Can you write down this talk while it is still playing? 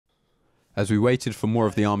As we waited for more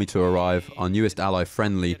of the army to arrive, our newest ally,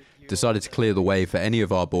 Friendly, decided to clear the way for any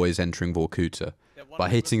of our boys entering Vorkuta by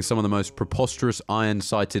hitting some of the most preposterous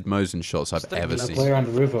iron-sighted Mosin shots I've ever There's a seen. player on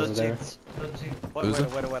the roof over there.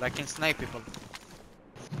 Wait, I can snipe people.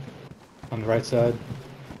 On the right side.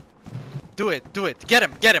 Do it. Get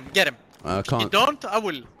him. I If you can't. don't, I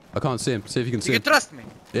will. I can't see him. See if you can see You him. can trust me.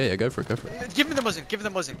 Yeah, go for it. Give me the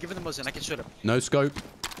Mosin. I can shoot him. No scope.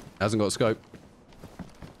 Hasn't got scope.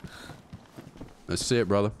 Let's see it,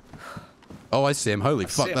 brother. Oh, I see him. Holy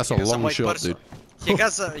fuck, that's a long shot, dude. He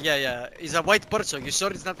has a, yeah, he's a white person. You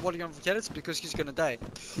sure he's not walking on carrots? Because he's gonna die.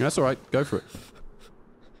 Yeah, that's alright. Go for it.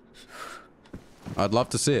 I'd love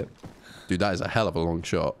to see it. Dude, that is a hell of a long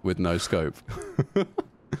shot with no scope.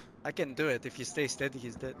 I can do it. If he stays steady,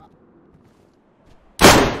 he's dead.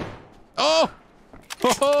 Oh!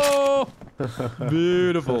 Oh!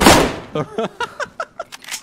 Beautiful.